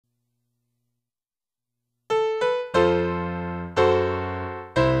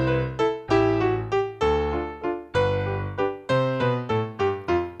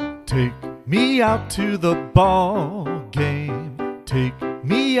Take me out to the ball game. Take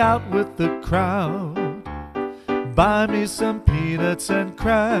me out with the crowd. Buy me some peanuts and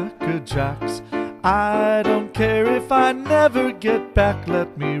Cracker Jacks. I don't care if I never get back.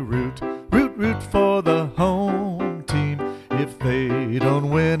 Let me root for the home team. If they don't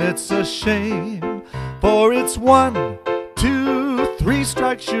win, it's a shame. For it's 1, 2, 3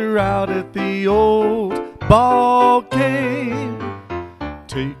 strikes, you're out at the old ball game.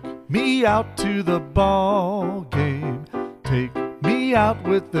 Take me out to the ball game. Take me out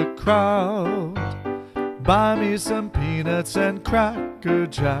with the crowd. Buy me some peanuts and Cracker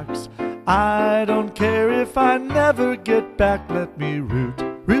Jacks. I don't care if I never get back. Let me root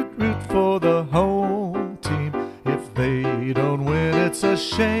for the home team. If they don't win, it's a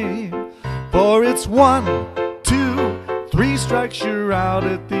shame. For it's 1, 2, 3 strikes, you're out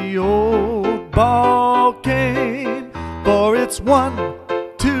at the old ball game. For it's 1,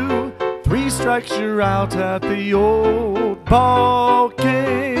 2, 3 strikes, you're out at the old ball game.